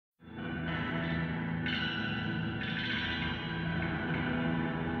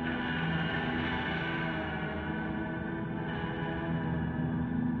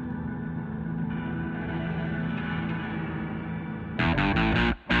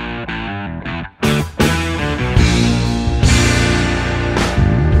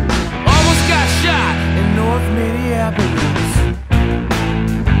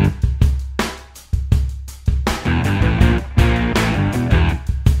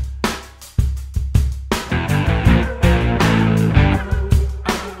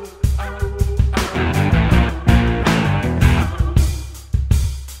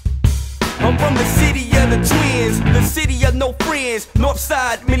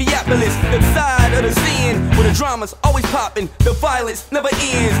Northside Minneapolis, the side of the sin where the drama's always popping, the violence never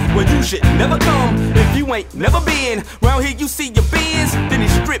ends. Where you should never come if you ain't never been. Round here you see your Benz, then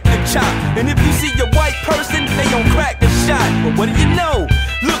it's stripped and chopped. And if you see a white person, they gon' crack the shot. But what do you know?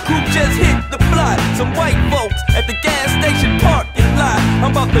 Look who just hit the block. Some white folks at the gas station parking lot.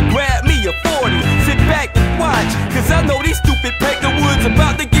 I'm about to grab me a 40, sit back and watch, cause I know these stupid Peckerwoods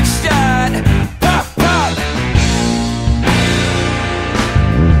about to get shot. Pop, pop.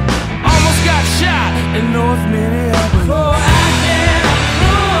 Almost got shot in North Minneapolis. For acting a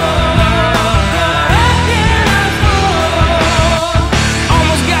fool, acting a fool.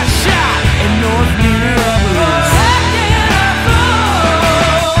 Almost got shot in North Minneapolis. For acting a fool.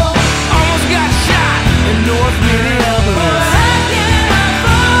 Almost got shot in North Minneapolis. For acting a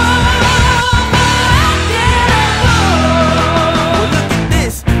fool, acting a fool. Well, look at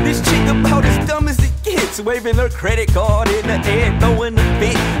this chick about as dumb as it gets, waving her credit card in the air, throwing a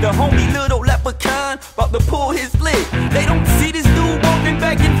fit. The homie little leprechaun about to pull his lick. They don't see this dude walking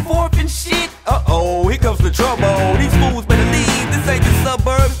back and forth and shit. Uh-oh, here comes the trouble. These fools better leave. This ain't the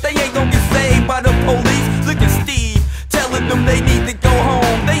suburbs. They ain't gonna get saved by the police. Look at Steve, telling them they need to go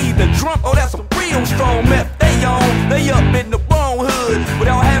home. They either drunk or that's a real strong meth they on. They up in the wrong hood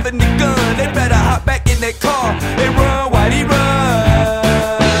without having the gun. They better hop back in that car and run, whitey, run.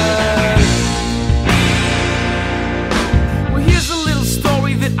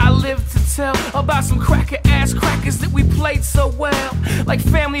 I live to tell about some cracker-ass crackers that we played so well, like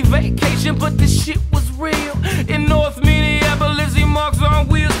family vacation, but this shit was real. In North Minneapolis, he marks on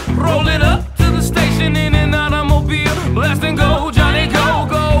wheels, roll it up to the station in an automobile, blast and go, Johnny go,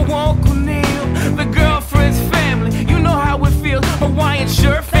 go, Uncle Neil. The girlfriend's family, you know how it feels. Hawaiian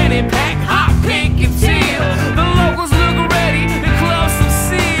shirt, fanny pack, hot pink and teal. The locals look ready to close some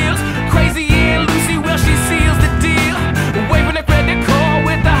seals. Crazy Aunt Lucy, well she seals the deal, waving a credit card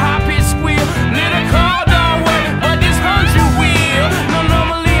with the high-pitched squeal. Little car don't work, but this country will. No,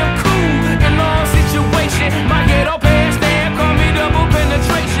 normally I'm cool in all situations. My ghetto pants there call me double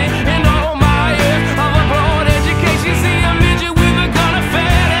penetration. And all my years of a broad education, see a midget with a gun, a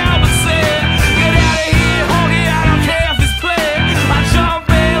fat Albert said, get out of here, honky, I don't care if it's play. I jump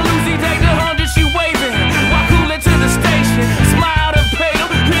in, Lucy take the 100, she waving. Walk cool into the station, smiled and paid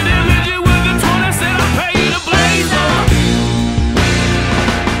him. Hit the midget with the 20, said I paid the blazer.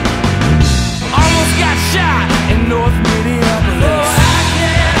 Almost got shot in North Minneapolis. For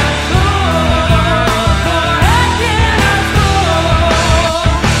acting a fool, for acting a fool.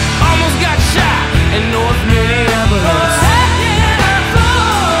 Almost got shot in North Minneapolis. For acting a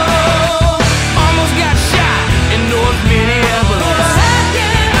fool. Almost got shot in North Minneapolis. For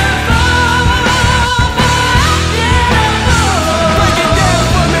acting a fool, for acting a fool. Break it down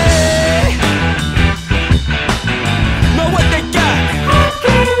for me. Know what they got?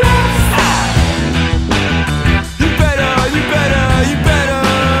 You better know what they got. You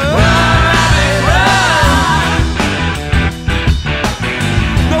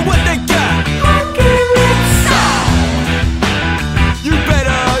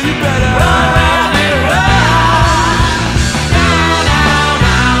better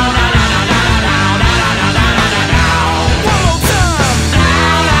one more time.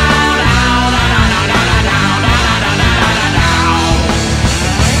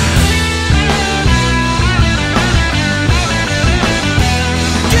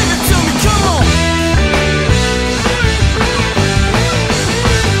 Give it to me, come on.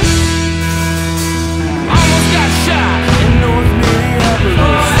 Almost got shot in North Minneapolis.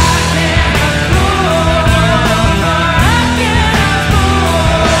 For acting a fool, acting a fool.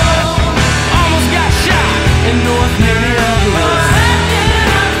 Almost got shot in North Minneapolis. For acting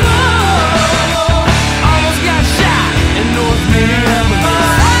a fool. Almost got shot in North Minneapolis.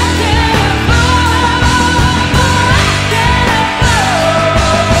 For acting a fool, acting a fool,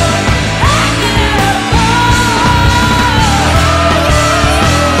 acting a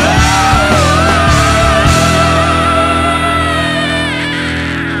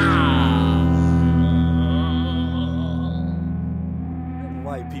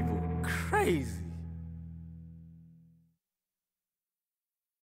White people crazy.